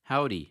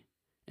Howdy,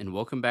 and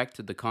welcome back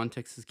to the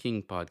Context is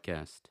King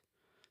podcast.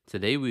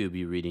 Today we will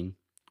be reading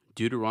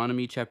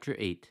Deuteronomy chapter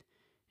 8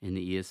 in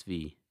the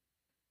ESV.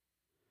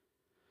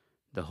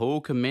 The whole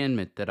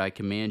commandment that I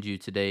command you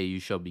today you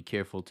shall be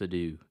careful to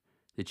do,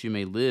 that you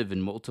may live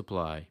and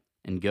multiply,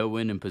 and go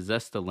in and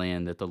possess the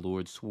land that the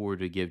Lord swore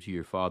to give to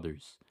your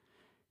fathers.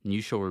 And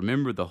you shall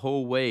remember the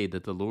whole way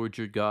that the Lord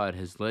your God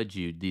has led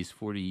you these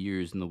 40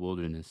 years in the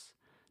wilderness,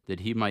 that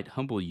he might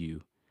humble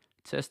you,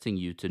 testing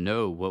you to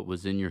know what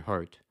was in your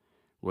heart,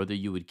 whether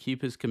you would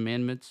keep his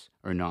commandments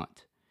or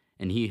not.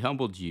 And he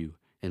humbled you,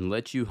 and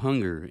let you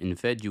hunger, and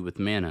fed you with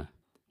manna,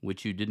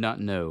 which you did not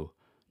know,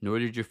 nor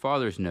did your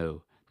fathers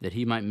know, that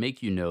he might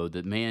make you know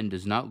that man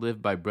does not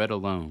live by bread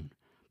alone,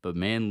 but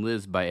man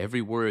lives by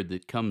every word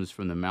that comes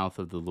from the mouth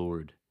of the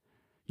Lord.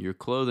 Your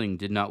clothing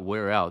did not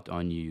wear out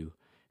on you,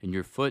 and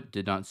your foot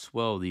did not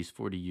swell these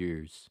 40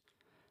 years.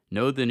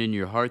 Know then in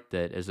your heart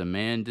that, as a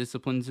man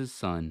disciplines his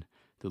son,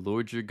 the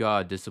Lord your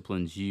God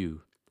disciplines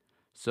you.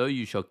 So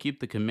you shall keep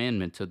the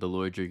commandments of the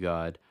Lord your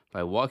God,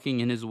 by walking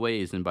in his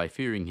ways and by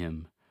fearing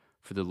him.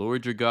 For the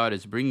Lord your God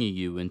is bringing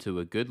you into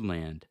a good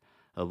land,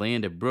 a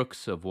land of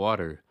brooks of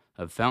water,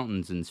 of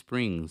fountains and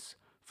springs,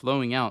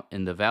 flowing out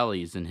in the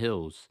valleys and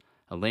hills,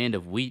 a land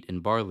of wheat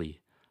and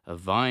barley, of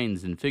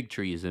vines and fig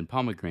trees and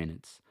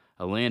pomegranates,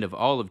 a land of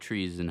olive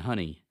trees and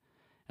honey,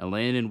 a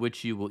land in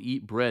which you will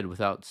eat bread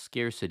without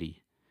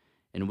scarcity,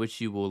 in which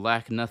you will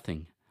lack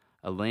nothing,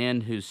 a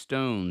land whose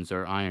stones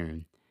are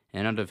iron,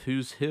 and out of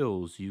whose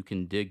hills you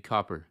can dig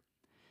copper.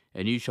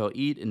 And you shall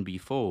eat and be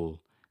full,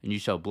 and you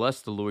shall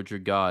bless the Lord your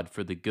God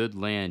for the good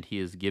land he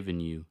has given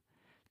you.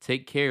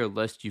 Take care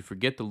lest you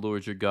forget the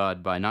Lord your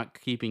God by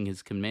not keeping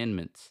his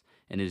commandments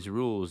and his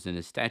rules and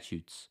his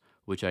statutes,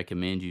 which I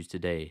command you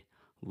today,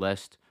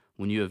 lest,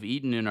 when you have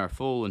eaten and are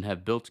full and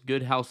have built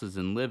good houses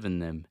and live in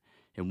them,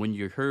 and when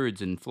your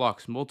herds and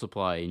flocks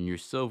multiply, and your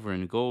silver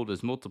and gold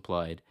is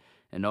multiplied,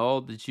 and all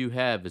that you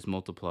have is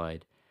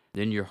multiplied,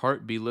 then your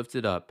heart be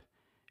lifted up,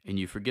 and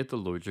you forget the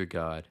Lord your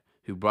God,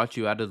 who brought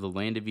you out of the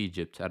land of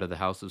Egypt, out of the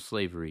house of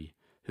slavery,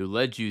 who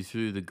led you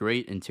through the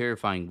great and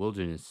terrifying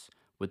wilderness,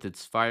 with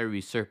its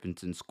fiery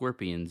serpents and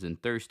scorpions and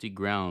thirsty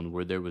ground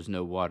where there was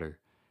no water,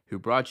 who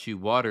brought you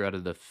water out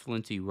of the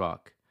flinty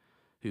rock,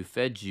 who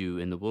fed you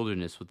in the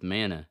wilderness with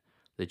manna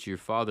that your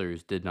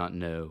fathers did not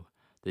know,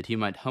 that he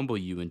might humble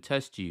you and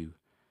test you,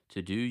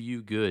 to do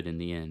you good in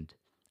the end.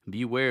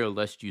 Beware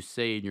lest you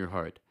say in your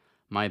heart,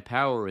 my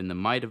power and the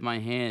might of my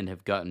hand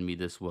have gotten me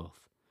this wealth.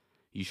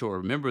 You shall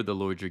remember the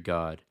Lord your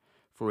God,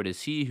 for it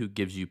is he who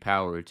gives you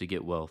power to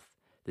get wealth,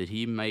 that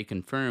he may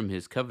confirm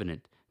his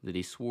covenant that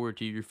he swore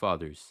to your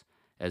fathers,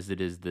 as it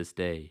is this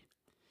day.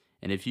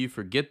 And if you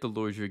forget the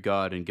Lord your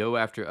God and go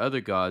after other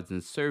gods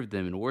and serve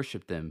them and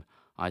worship them,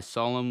 I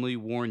solemnly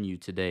warn you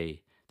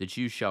today that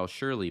you shall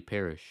surely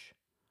perish.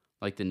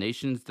 Like the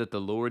nations that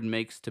the Lord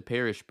makes to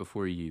perish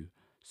before you,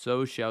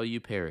 so shall you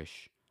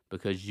perish,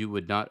 because you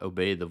would not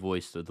obey the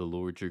voice of the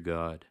Lord your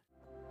God.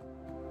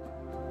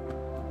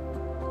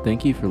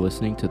 Thank you for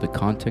listening to the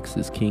Context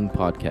is King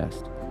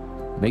podcast.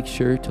 Make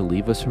sure to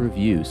leave us a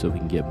review so we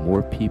can get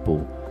more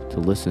people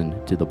to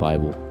listen to the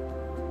Bible.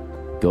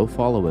 Go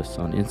follow us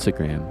on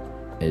Instagram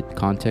at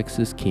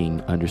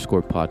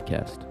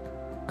contextisking_podcast.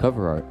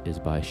 Cover art is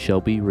by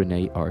Shelby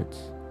Renee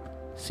Arts.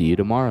 See you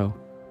tomorrow.